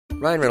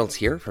Ryan Reynolds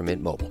here from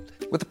Mint Mobile.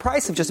 With the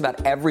price of just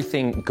about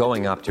everything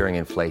going up during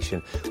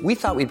inflation, we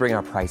thought we'd bring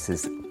our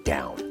prices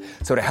down.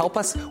 So to help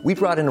us, we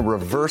brought in a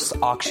reverse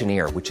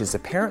auctioneer, which is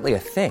apparently a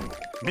thing.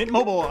 Mint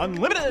Mobile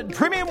Unlimited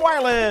Premium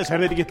Wireless. How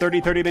to get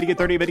 30, 30, bit to get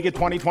 30, bit to get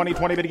 20, 20,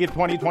 20, bit to get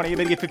 20, 20,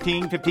 bit to get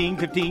 15, 15,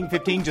 15,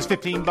 15, just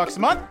 $15 a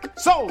month?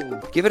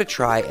 Sold! Give it a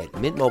try at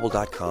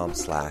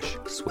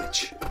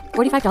mintmobile.com/switch.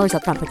 $45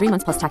 up front for 3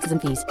 months plus taxes and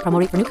fees. Promo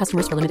rate for new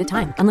customers for limited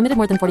time. Unlimited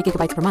more than 40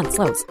 gigabytes per month.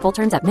 Slows full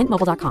terms at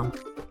mintmobile.com.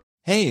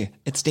 Hey,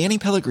 it's Danny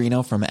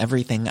Pellegrino from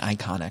Everything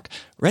Iconic.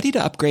 Ready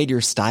to upgrade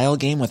your style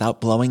game without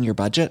blowing your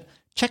budget?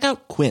 Check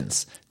out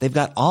Quince. They've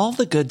got all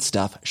the good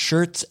stuff,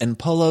 shirts and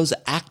polos,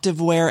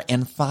 activewear,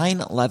 and fine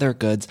leather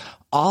goods,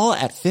 all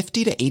at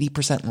 50 to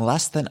 80%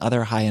 less than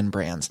other high-end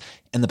brands.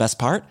 And the best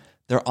part?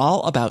 They're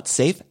all about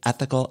safe,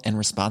 ethical, and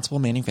responsible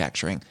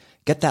manufacturing.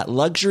 Get that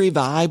luxury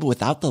vibe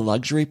without the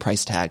luxury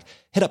price tag.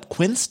 Hit up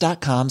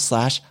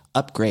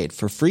quince.com/upgrade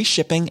for free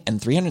shipping and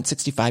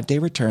 365-day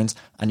returns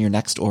on your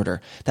next order.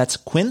 That's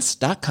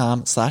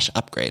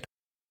quince.com/upgrade.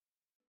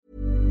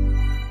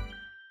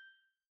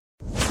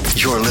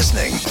 You're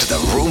listening to the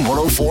Room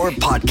 104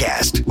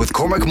 podcast with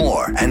Cormac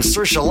Moore and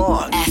Saoirse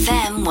Long.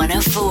 FM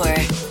 104.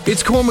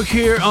 It's Cormac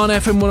here on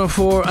FM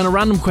 104, and a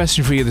random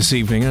question for you this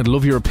evening. I'd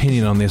love your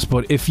opinion on this,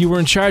 but if you were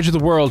in charge of the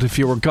world, if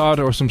you were God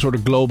or some sort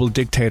of global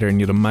dictator and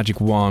you had a magic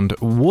wand,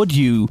 would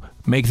you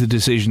make the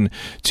decision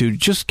to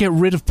just get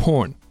rid of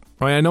porn?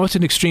 Right, I know it's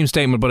an extreme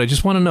statement, but I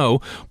just want to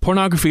know,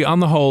 pornography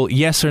on the whole,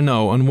 yes or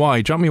no, and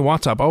why? Drop me a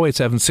WhatsApp,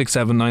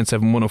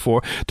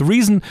 087-6797-104. The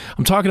reason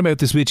I'm talking about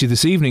this with you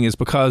this evening is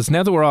because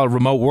now that we're all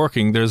remote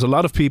working, there's a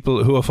lot of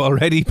people who have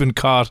already been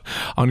caught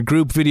on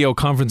group video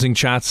conferencing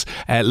chats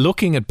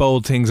looking at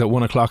bold things at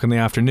 1 o'clock in the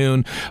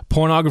afternoon.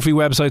 Pornography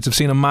websites have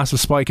seen a massive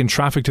spike in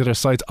traffic to their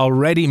sites.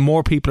 Already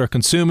more people are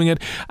consuming it,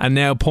 and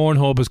now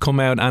Pornhub has come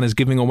out and is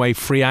giving away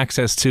free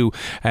access to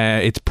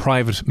its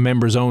private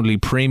members only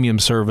premium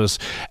service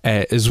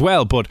as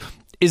well. But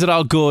is it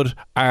all good,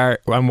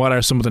 and what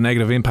are some of the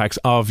negative impacts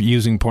of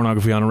using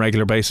pornography on a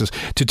regular basis?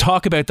 To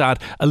talk about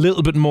that a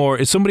little bit more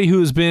is somebody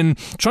who has been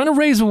trying to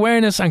raise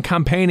awareness and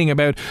campaigning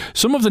about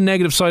some of the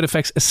negative side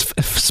effects,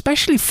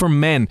 especially for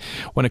men,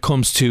 when it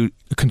comes to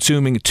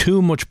consuming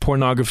too much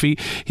pornography.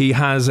 He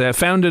has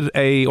founded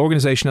a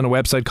organisation and a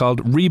website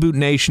called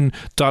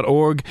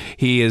rebootnation.org.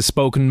 He has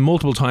spoken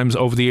multiple times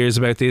over the years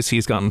about this.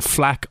 He's gotten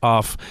flack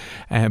off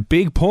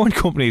big porn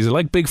companies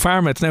like Big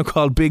Pharma. It's now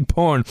called Big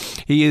Porn.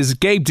 He is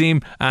Gabe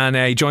Deem, and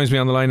he joins me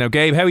on the line now.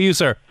 Gabe, how are you,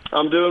 sir?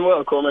 I'm doing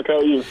well, Cormac. How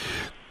are you?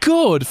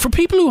 Good. For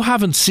people who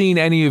haven't seen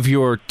any of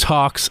your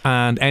talks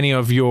and any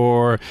of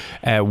your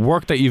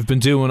work that you've been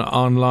doing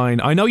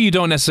online, I know you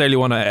don't necessarily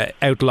want to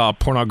outlaw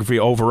pornography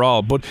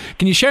overall, but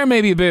can you share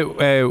maybe a bit?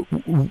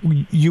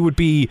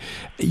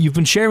 You've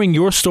been sharing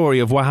your story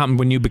of what happened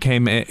when you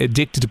became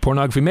addicted to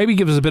pornography. Maybe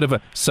give us a bit of a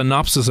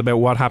synopsis about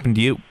what happened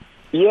to you.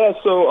 Yeah,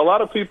 so a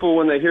lot of people,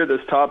 when they hear this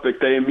topic,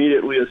 they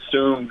immediately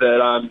assume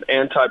that I'm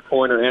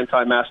anti-porn or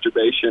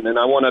anti-masturbation, and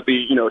I want to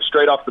be,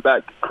 straight off the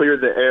bat, clear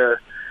the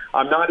air.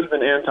 I'm not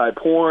even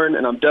anti-porn,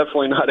 and I'm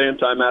definitely not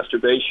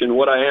anti-masturbation.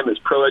 What I am is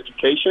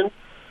pro-education.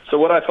 So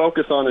what I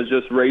focus on is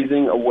just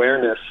raising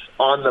awareness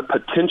on the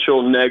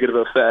potential negative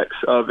effects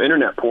of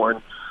internet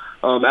porn.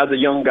 As a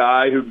young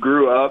guy who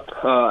grew up,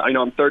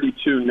 I'm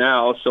 32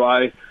 now, so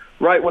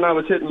right when I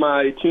was hitting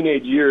my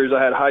teenage years,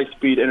 I had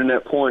high-speed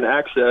internet porn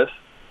access,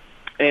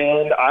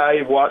 and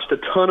I watched a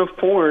ton of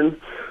porn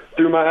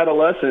through my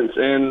adolescence.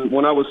 And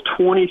when I was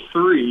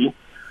 23,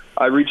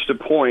 I reached a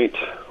point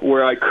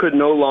where I could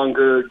no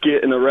longer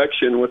get an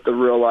erection with a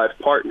real-life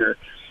partner,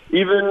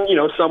 even,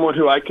 someone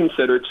who I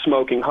considered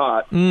smoking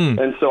hot.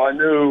 And so I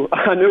knew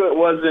it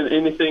wasn't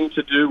anything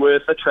to do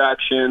with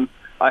attraction.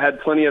 I had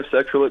plenty of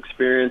sexual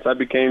experience. I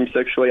became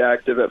sexually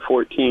active at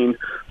 14.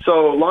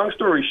 So long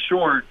story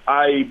short,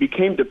 I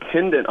became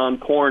dependent on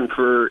porn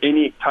for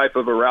any type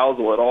of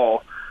arousal at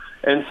all.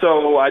 And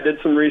so I did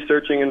some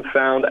researching and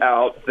found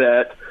out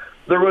that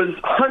there was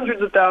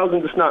hundreds of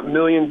thousands, if not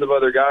millions, of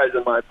other guys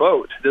in my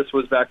boat. This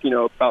was back,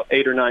 about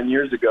 8 or 9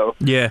 years ago.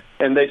 Yeah.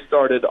 And they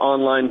started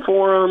online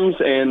forums,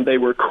 and they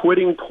were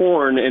quitting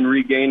porn and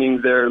regaining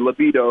their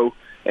libido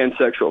and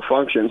sexual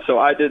function. So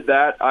I did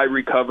that. I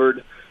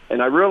recovered,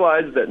 and I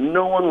realized that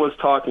no one was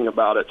talking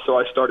about it. So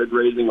I started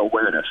raising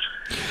awareness.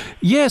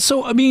 Yeah.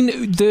 So,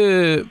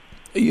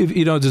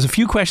 there's a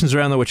few questions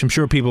around there which I'm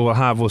sure people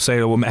will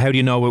say, well, how do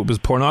you know it was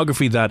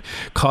pornography that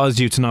caused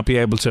you to not be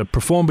able to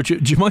perform? But do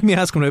you mind me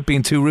asking, without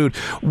being too rude,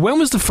 when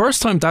was the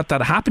first time that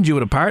happened to you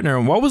with a partner,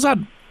 and what did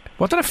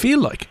it feel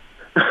like?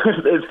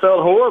 It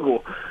felt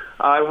horrible.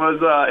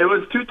 It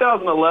was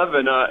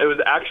 2011. It was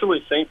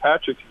actually St.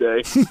 Patrick's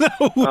Day.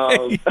 No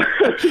way.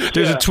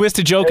 There's a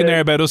twisted joke in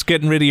there about us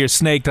getting rid of your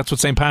snake. That's what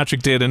St.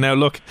 Patrick did. And now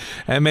look,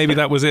 maybe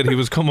that was it. He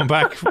was coming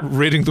back,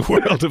 ridding the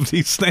world of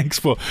these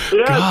snakes. But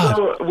yeah, God.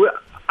 So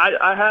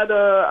I had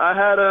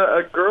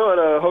a girl at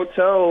a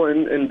hotel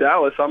in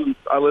Dallas.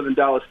 I live in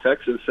Dallas,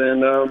 Texas,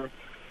 and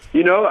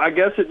I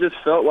guess it just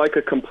felt like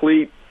a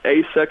complete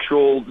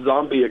asexual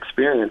zombie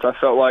experience. I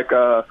felt like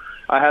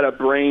I had a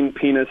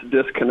brain-penis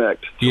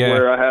disconnect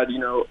where I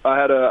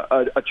had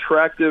a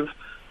attractive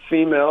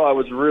female I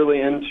was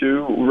really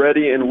into,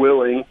 ready and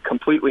willing,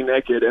 completely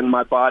naked, and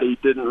my body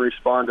didn't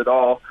respond at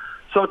all.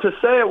 So to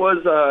say it was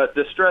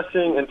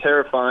distressing and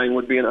terrifying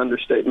would be an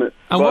understatement.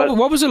 And but,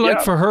 what was it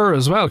like for her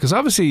as well? Because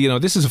obviously,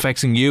 this is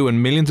affecting you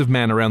and millions of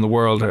men around the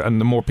world, and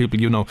the more people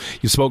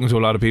you've spoken to a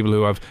lot of people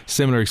who have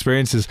similar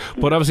experiences,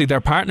 but obviously their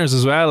partners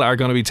as well are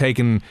going to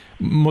be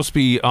must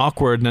be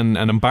awkward and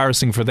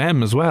embarrassing for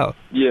them as well.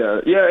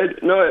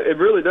 It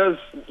really does,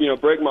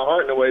 break my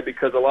heart in a way,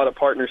 because a lot of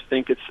partners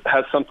think it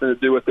has something to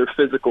do with their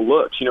physical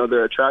looks,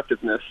 their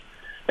attractiveness,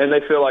 and they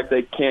feel like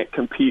they can't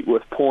compete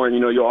with porn.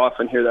 You'll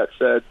often hear that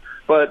said.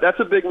 But that's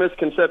a big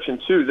misconception,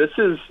 too. This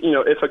is,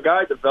 if a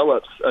guy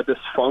develops a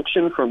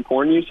dysfunction from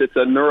porn use, it's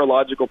a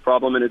neurological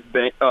problem in his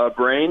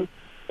brain.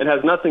 It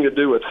has nothing to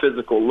do with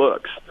physical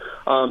looks.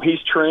 He's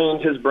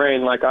trained his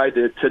brain, like I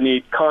did, to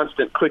need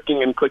constant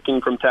clicking and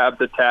clicking from tab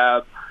to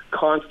tab,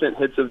 constant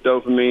hits of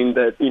dopamine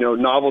that,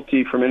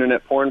 novelty from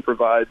internet porn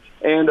provides.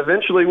 And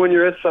eventually, when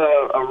you're with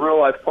a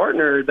real-life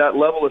partner, that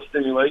level of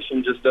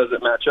stimulation just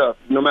doesn't match up,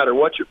 no matter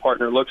what your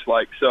partner looks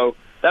like. So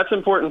that's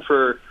important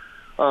for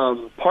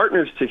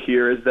partners to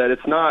hear, is that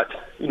it's not,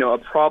 a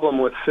problem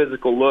with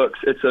physical looks.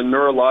 It's a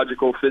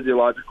neurological,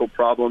 physiological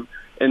problem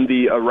in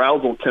the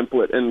arousal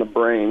template in the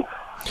brain.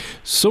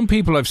 Some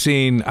people I've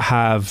seen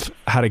have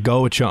had a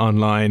go at you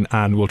online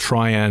and will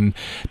try and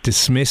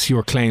dismiss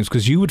your claims,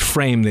 because you would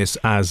frame this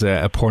as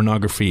a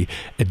pornography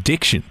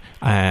addiction,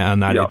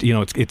 and that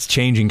it's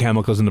changing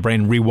chemicals in the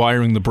brain,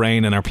 rewiring the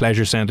brain and our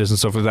pleasure centers and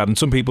stuff like that. And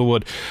some people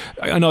would,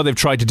 I know they've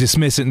tried to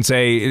dismiss it and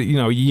say,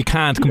 you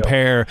can't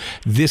compare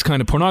this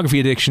kind of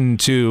pornography addiction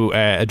to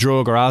a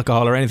drug or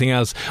alcohol or anything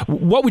else.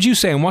 What would you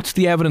say, and what's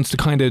the evidence to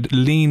kind of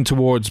lean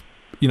towards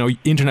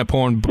internet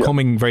porn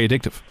becoming very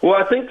addictive? Well,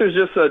 I think there's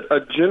just a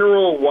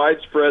general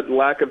widespread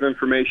lack of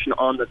information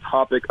on the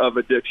topic of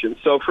addiction.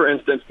 So, for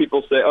instance,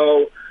 people say,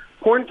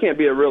 porn can't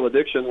be a real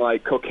addiction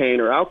like cocaine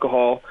or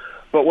alcohol.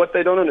 But what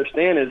they don't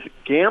understand is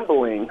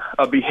gambling,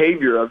 a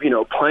behavior of,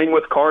 playing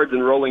with cards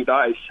and rolling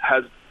dice,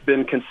 has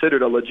been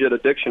considered a legit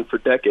addiction for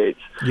decades.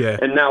 Yeah.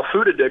 And now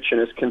food addiction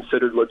is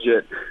considered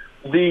legit.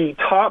 The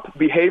top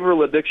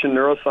behavioral addiction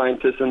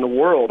neuroscientists in the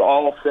world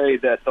all say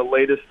that the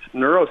latest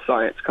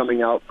neuroscience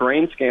coming out,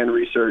 brain scan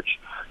research,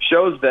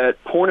 shows that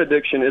porn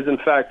addiction is in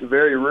fact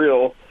very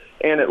real,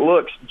 and it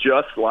looks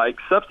just like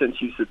substance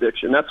use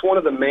addiction. That's one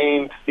of the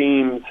main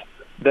themes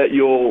that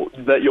you'll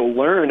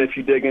learn if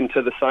you dig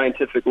into the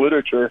scientific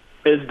literature,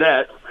 is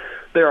that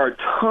there are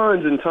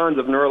tons and tons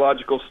of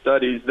neurological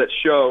studies that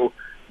show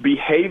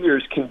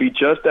behaviors can be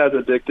just as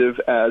addictive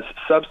as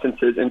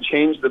substances and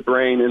change the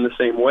brain in the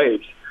same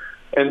ways.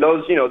 And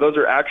those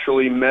are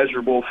actually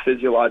measurable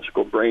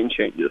physiological brain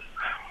changes.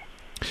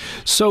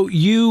 So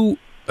you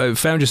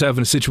found yourself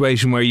in a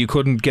situation where you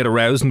couldn't get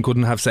aroused and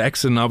couldn't have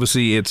sex, and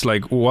obviously it's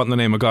like, what in the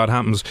name of God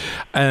happens?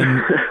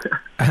 And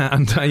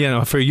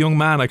for a young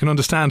man, I can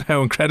understand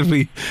how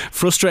incredibly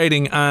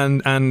frustrating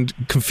and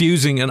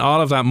confusing and all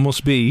of that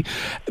must be.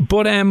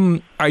 But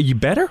are you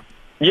better?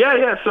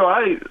 Yeah. So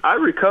I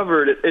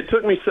recovered. It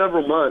took me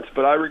several months,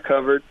 but I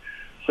recovered.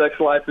 Sex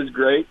life is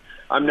great.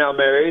 I'm now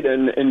married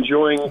and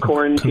enjoying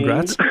quarantine.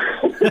 Congrats.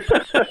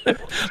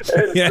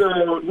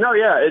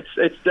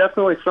 It's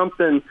definitely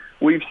something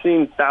we've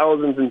seen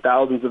thousands and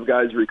thousands of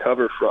guys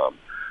recover from.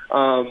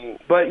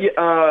 But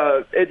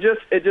it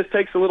just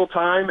takes a little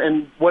time.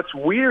 And what's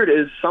weird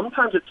is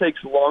sometimes it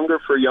takes longer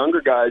for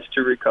younger guys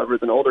to recover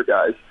than older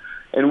guys.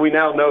 And we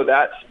now know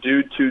that's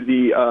due to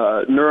the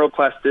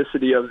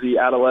neuroplasticity of the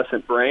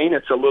adolescent brain.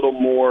 It's a little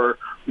more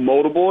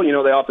moldable.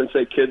 They often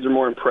say kids are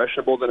more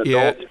impressionable than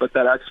adults, but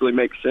that actually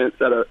makes sense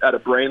at a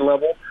brain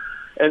level.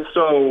 And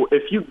so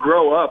if you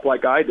grow up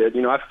like I did,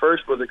 I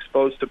first was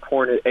exposed to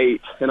porn at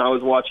 8, and I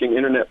was watching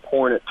internet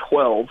porn at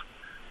 12.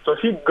 So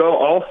if you go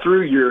all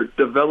through your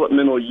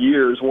developmental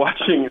years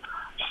watching,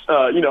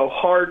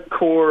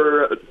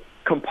 hardcore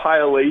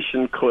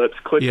compilation clips,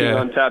 clicking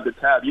on tab to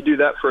tab, you do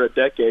that for a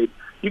decade,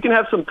 you can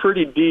have some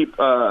pretty deep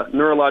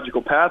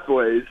neurological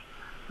pathways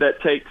that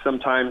take some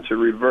time to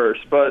reverse.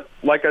 But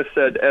like I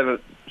said, Evan,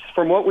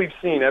 from what we've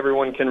seen,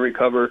 everyone can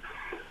recover,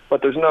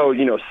 but there's no,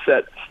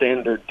 set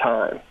standard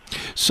time.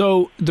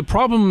 So the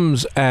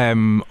problems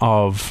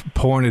of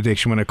porn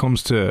addiction when it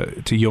comes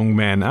to young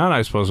men, and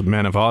I suppose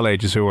men of all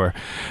ages who are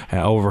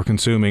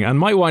over-consuming, and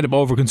might wind up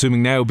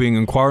over-consuming now being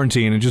in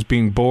quarantine and just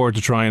being bored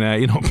to try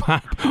and,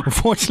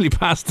 unfortunately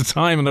pass the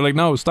time, and they're like,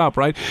 no, stop,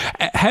 right?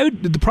 How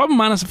the problem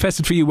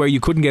manifested for you where you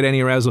couldn't get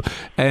any arousal,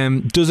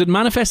 does it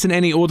manifest in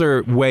any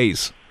other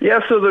ways? Yeah,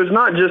 so there's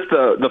not just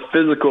the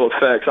physical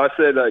effects. I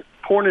say that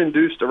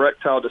porn-induced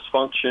erectile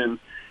dysfunction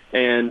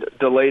and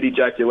delayed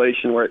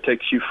ejaculation, where it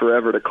takes you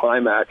forever to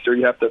climax, or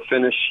you have to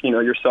finish,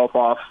 yourself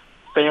off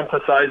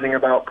fantasizing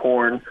about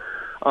porn.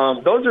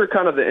 Those are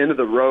kind of the end of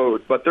the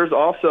road, but there's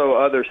also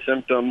other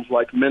symptoms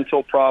like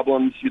mental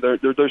problems.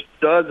 There's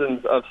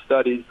dozens of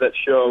studies that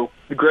show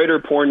greater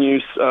porn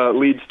use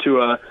leads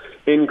to a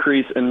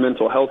increase in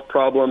mental health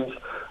problems.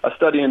 a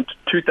study in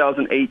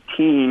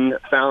 2018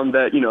 found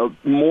that,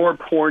 more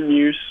porn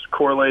use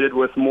correlated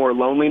with more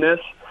loneliness.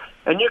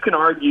 And you can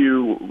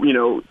argue,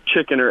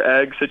 chicken or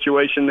egg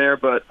situation there,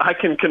 but I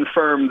can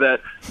confirm that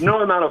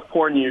no amount of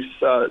porn use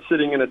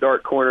sitting in a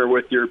dark corner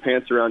with your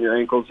pants around your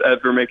ankles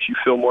ever makes you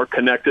feel more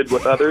connected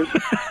with others.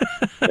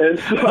 And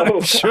so,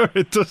 I'm sure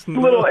it doesn't. A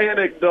little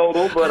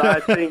anecdotal, but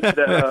I think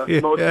that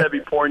most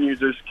heavy porn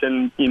users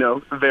can,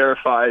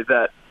 verify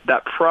that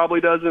probably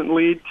doesn't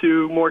lead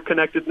to more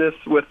connectedness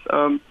with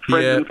friends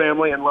and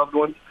family and loved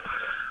ones.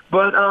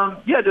 But,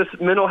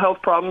 just mental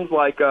health problems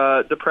like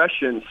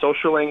depression,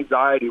 social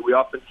anxiety. We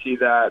often see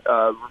that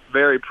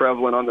very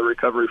prevalent on the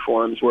recovery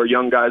forums where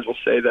young guys will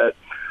say that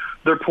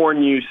their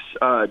porn use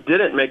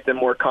didn't make them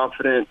more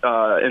confident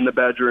in the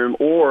bedroom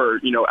or,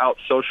 out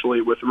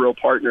socially with real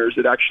partners.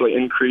 It actually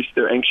increased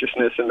their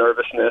anxiousness and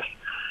nervousness.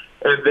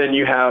 And then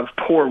you have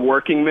poor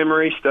working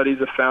memory. Studies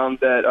have found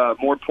that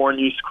more porn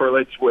use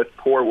correlates with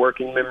poor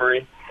working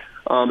memory.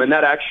 And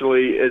that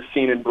actually is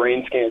seen in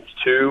brain scans,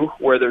 too,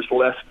 where there's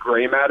less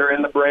gray matter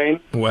in the brain.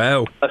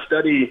 Wow. A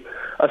study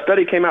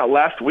came out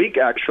last week,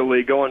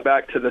 actually, going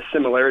back to the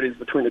similarities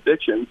between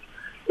addictions.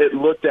 It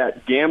looked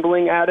at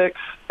gambling addicts,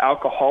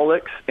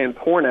 alcoholics, and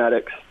porn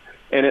addicts,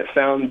 and it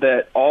found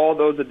that all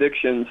those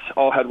addictions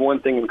all had one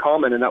thing in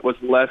common, and that was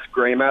less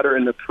gray matter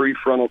in the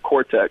prefrontal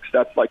cortex.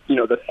 That's like,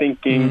 the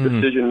thinking,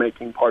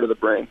 decision-making part of the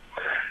brain.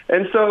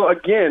 And so,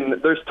 again,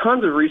 there's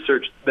tons of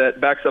research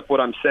that backs up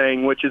what I'm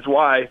saying, which is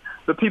why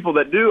the people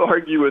that do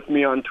argue with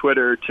me on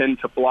Twitter tend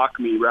to block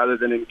me rather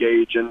than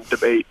engage in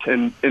debate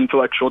and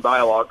intellectual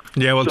dialogue.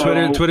 Yeah, well,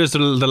 Twitter's the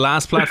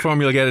last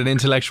platform you'll get an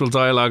intellectual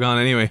dialogue on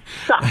anyway.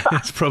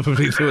 It's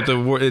probably it's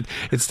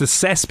the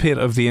cesspit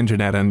of the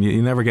internet, and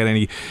you never get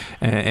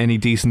any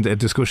decent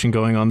discussion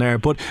going on there.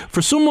 But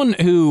for someone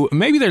who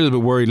maybe they're a little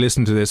bit worried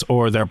listening to this,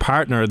 or their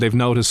partner, they've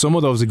noticed some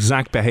of those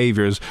exact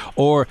behaviours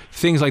or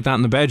things like that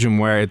in the bedroom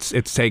where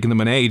it's taken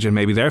them an age and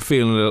maybe they're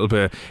feeling a little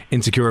bit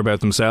insecure about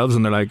themselves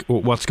and they're like,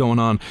 what's going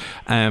on?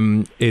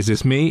 Is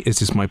this me? Is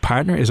this my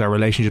partner? Is our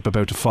relationship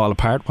about to fall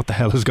apart? What the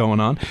hell is going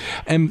on?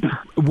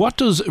 What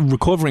does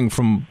recovering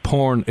from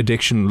porn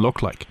addiction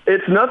look like?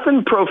 It's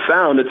nothing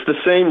profound. It's the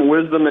same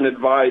wisdom and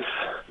advice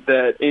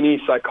that any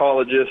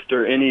psychologist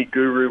or any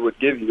guru would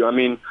give you. I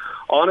mean,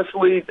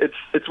 honestly,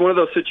 it's one of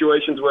those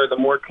situations where the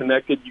more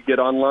connected you get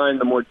online,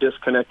 the more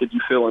disconnected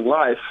you feel in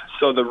life.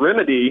 So the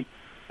remedy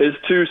is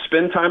to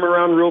spend time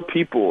around real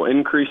people,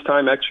 increase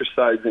time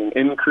exercising,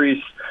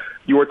 increase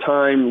your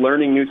time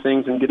learning new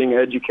things and getting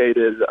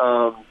educated.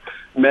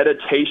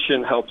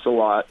 Meditation helps a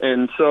lot.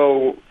 And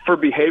so for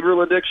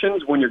behavioral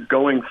addictions, when you're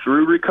going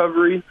through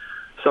recovery,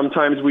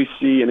 sometimes we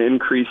see an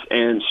increase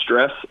in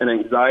stress and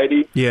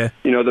anxiety. Yeah.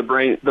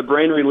 The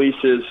brain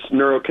releases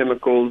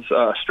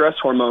neurochemicals, stress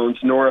hormones,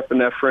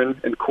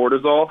 norepinephrine and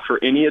cortisol for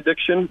any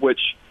addiction, which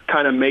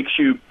kind of makes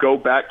you go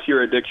back to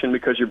your addiction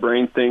because your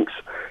brain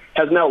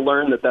has now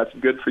learned that that's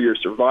good for your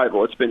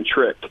survival. It's been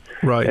tricked.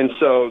 Right. And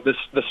so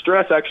the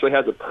stress actually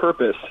has a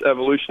purpose,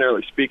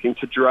 evolutionarily speaking,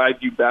 to drive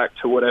you back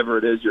to whatever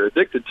it is you're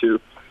addicted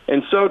to.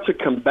 And so to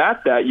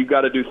combat that, you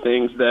got to do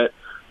things that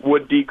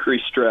would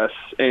decrease stress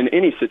in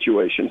any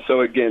situation.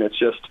 So again, it's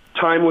just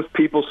time with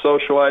people,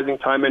 socializing,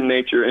 time in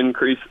nature,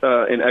 increase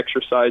in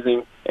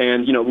exercising,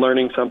 and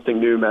learning something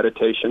new,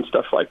 meditation,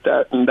 stuff like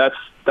that. And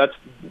that's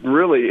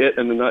really it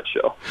in a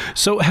nutshell.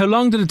 So how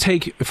long did it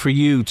take for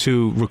you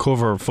to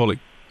recover fully?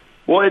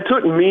 Well, it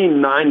took me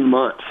 9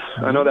 months.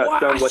 I know that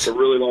sounds like a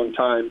really long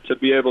time to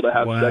be able to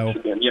have sex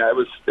again. Yeah, it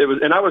was,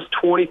 and I was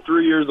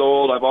 23 years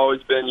old. I've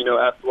always been,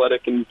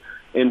 athletic and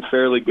in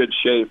fairly good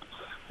shape.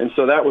 And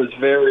so that was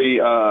very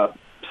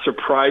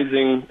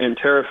surprising and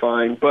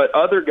terrifying. But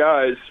other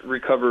guys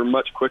recover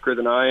much quicker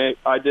than I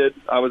did.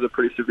 I was a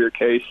pretty severe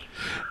case.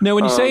 Now,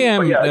 when you say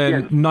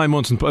 9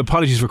 months, and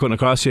apologies for cutting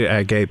across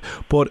you, Gabe,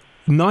 but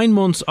 9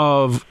 months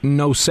of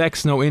no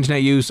sex, no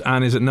internet use,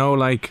 and is it no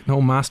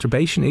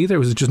masturbation either?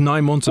 Was it just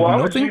 9 months of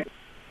nothing?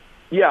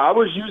 I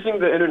was using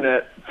the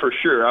internet for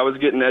sure. I was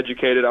getting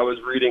educated. I was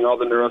reading all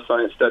the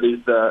neuroscience studies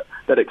that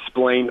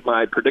explained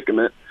my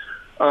predicament.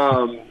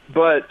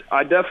 But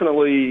I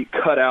definitely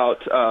cut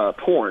out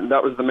porn.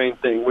 That was the main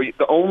thing.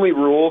 The only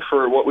rule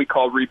for what we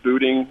call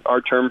rebooting,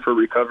 our term for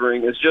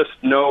recovering, is just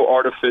no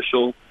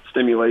artificial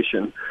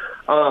stimulation.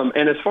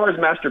 And as far as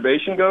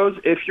masturbation goes,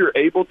 if you're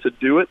able to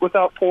do it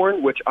without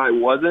porn, which I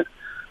wasn't,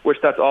 which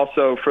that's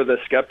also for the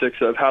skeptics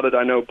of how did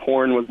I know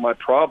porn was my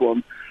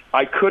problem,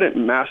 I couldn't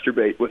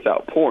masturbate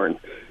without porn.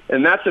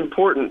 And that's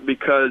important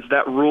because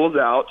that rules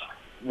out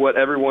what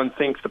everyone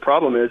thinks the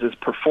problem is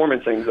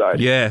performance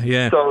anxiety.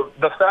 Yeah. So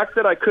the fact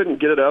that I couldn't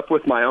get it up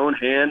with my own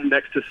hand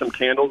next to some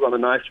candles on a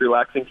nice,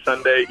 relaxing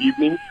Sunday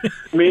evening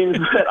means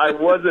that I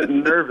wasn't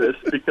nervous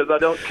because I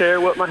don't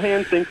care what my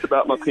hand thinks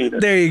about my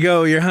penis. There you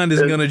go. Your hand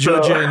isn't going to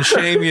judge you and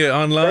shame you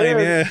online.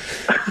 Yeah.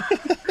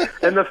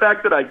 And the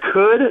fact that I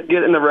could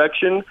get an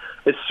erection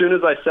as soon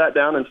as I sat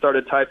down and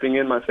started typing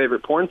in my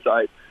favorite porn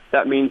site,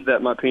 that means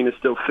that my penis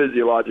still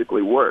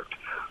physiologically worked.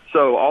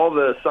 So all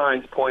the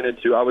signs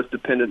pointed to I was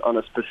dependent on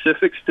a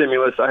specific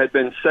stimulus. I had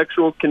been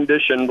sexual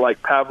conditioned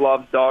like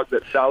Pavlov's dog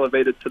that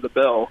salivated to the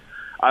bell.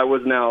 I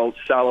was now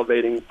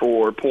salivating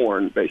for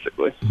porn,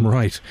 basically.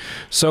 Right.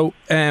 So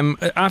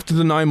after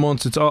the 9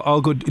 months, it's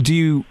all good.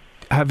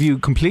 Have you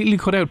completely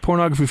cut out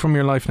pornography from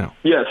your life now?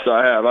 Yes,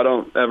 I have. I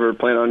don't ever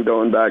plan on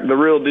going back. The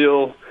Real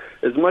Deal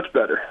is much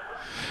better.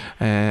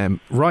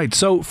 Right.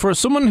 So for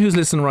someone who's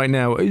listening right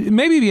now,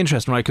 maybe it'd be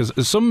interesting, right? Because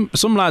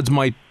some lads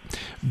might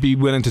be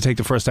willing to take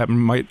the first step and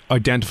might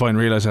identify and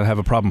realise I have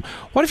a problem.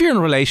 What if you're in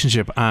a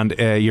relationship and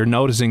you're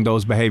noticing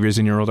those behaviours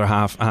in your other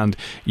half, and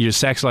your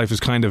sex life is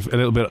kind of a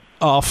little bit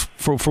off,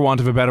 for want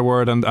of a better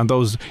word, and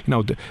those,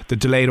 the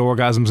delayed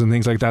orgasms and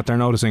things like that they're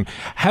noticing?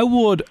 How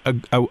would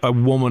a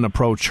woman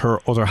approach her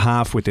other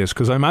half with this?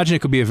 Because I imagine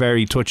it could be a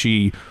very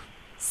touchy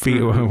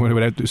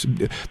without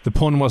the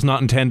pun was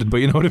not intended, but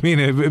you know what I mean,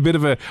 a bit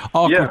of a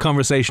awkward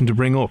conversation to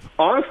bring up.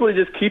 Honestly,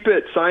 just keep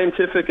it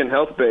scientific and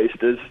health based.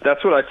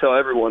 That's what I tell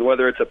everyone,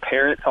 whether it's a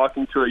parent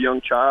talking to a young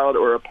child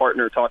or a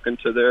partner talking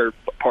to their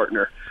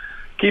partner.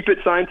 Keep it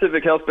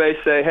scientific, health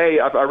based. Say, hey,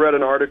 I read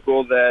an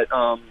article that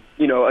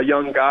a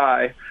young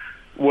guy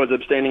was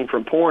abstaining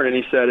from porn, and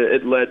he said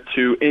it led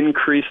to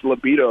increased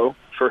libido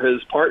for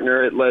his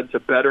partner. It led to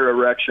better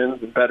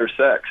erections and better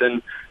sex.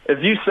 And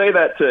if you say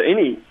that to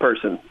any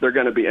person, they're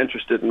going to be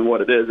interested in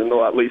what it is, and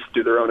they'll at least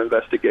do their own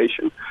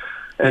investigation.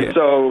 And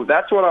so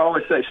that's what I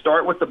always say.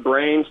 Start with the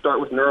brain,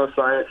 start with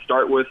neuroscience,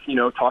 start with,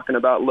 talking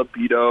about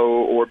libido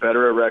or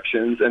better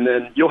erections, and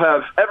then you'll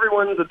have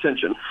everyone's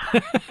attention.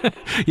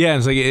 Yeah,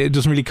 it's like it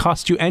doesn't really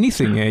cost you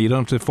anything. You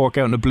don't have to fork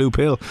out in a blue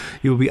pill.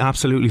 You'll be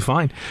absolutely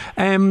fine.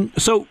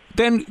 So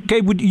then,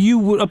 Gabe,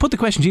 I'll put the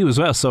question to you as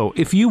well. So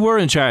if you were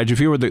in charge, if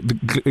you were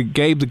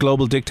Gabe, the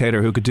global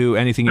dictator who could do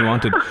anything you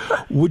wanted,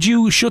 would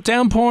you shut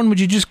down porn? Would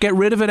you just get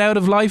rid of it out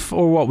of life,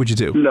 or what would you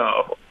do?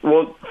 No.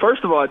 Well,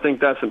 first of all, I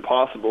think that's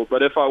impossible.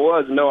 But if I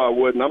was, no, I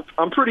wouldn't.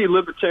 I'm pretty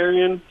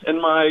libertarian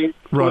in my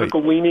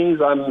political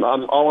leanings. I'm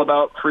all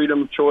about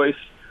freedom of choice.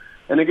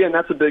 And again,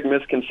 that's a big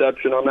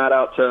misconception. I'm not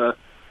out to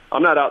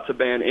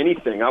ban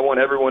anything. I want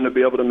everyone to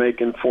be able to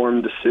make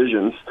informed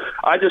decisions.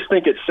 I just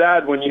think it's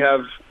sad when you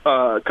have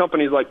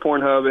companies like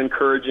Pornhub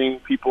encouraging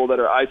people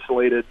that are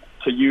isolated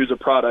to use a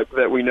product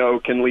that we know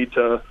can lead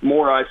to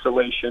more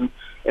isolation.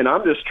 And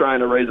I'm just trying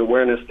to raise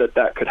awareness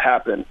that could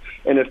happen.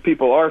 And if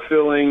people are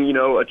feeling,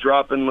 a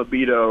drop in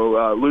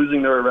libido,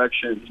 losing their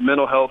erections,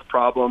 mental health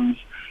problems,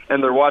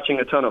 and they're watching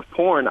a ton of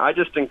porn, I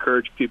just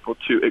encourage people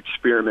to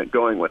experiment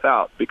going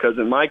without. Because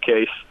in my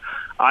case,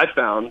 I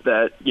found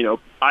that,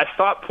 I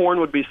thought porn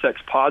would be sex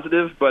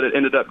positive, but it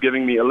ended up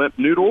giving me a limp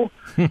noodle,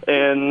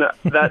 and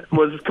that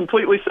was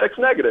completely sex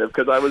negative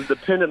because I was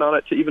dependent on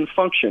it to even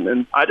function.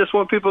 And I just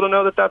want people to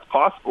know that that's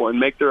possible and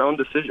make their own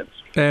decisions.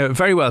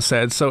 Very well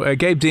said. So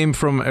Gabe Deem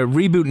from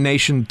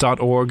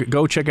rebootnation.org.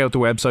 Go check out the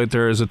website.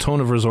 There's a ton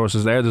of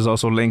resources there. There's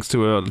also links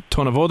to a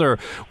ton of other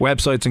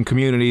websites and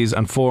communities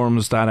and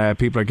forums that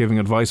people are giving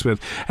advice with.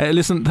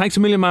 Listen, thanks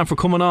a million, man, for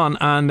coming on,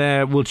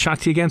 and we'll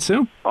chat to you again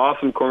soon.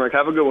 Awesome, Cormac.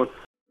 Have a good one.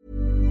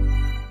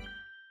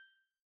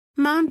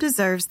 Mom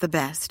deserves the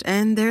best,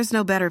 and there's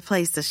no better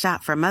place to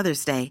shop for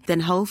Mother's Day than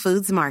Whole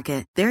Foods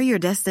Market. They're your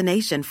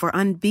destination for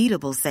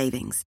unbeatable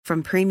savings,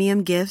 from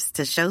premium gifts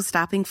to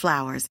show-stopping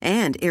flowers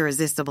and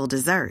irresistible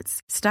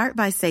desserts. Start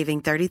by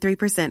saving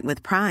 33%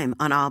 with Prime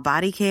on all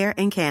body care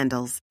and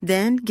candles.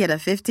 Then get a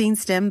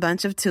 15-stem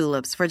bunch of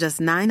tulips for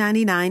just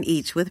 $9.99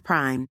 each with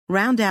Prime.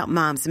 Round out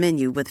Mom's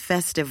menu with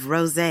festive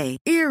rosé,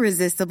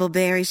 irresistible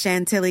berry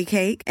chantilly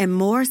cake, and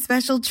more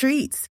special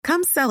treats.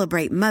 Come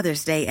celebrate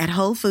Mother's Day at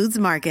Whole Foods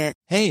Market.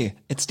 Hey,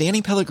 it's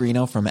Danny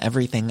Pellegrino from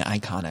Everything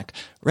Iconic.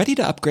 Ready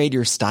to upgrade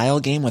your style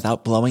game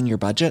without blowing your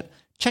budget?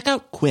 Check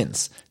out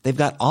Quince. They've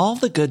got all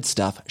the good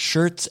stuff,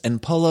 shirts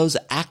and polos,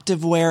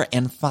 activewear,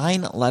 and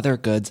fine leather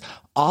goods,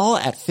 all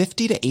at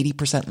 50 to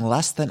 80%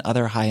 less than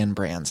other high-end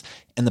brands.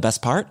 And the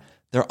best part?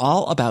 They're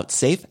all about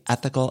safe,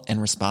 ethical,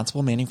 and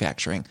responsible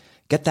manufacturing.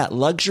 Get that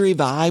luxury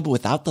vibe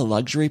without the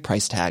luxury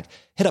price tag.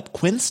 Hit up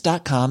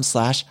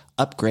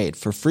quince.com/upgrade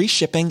for free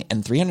shipping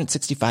and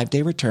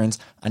 365-day returns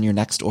on your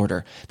next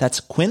order. That's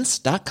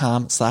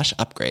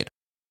quince.com/upgrade.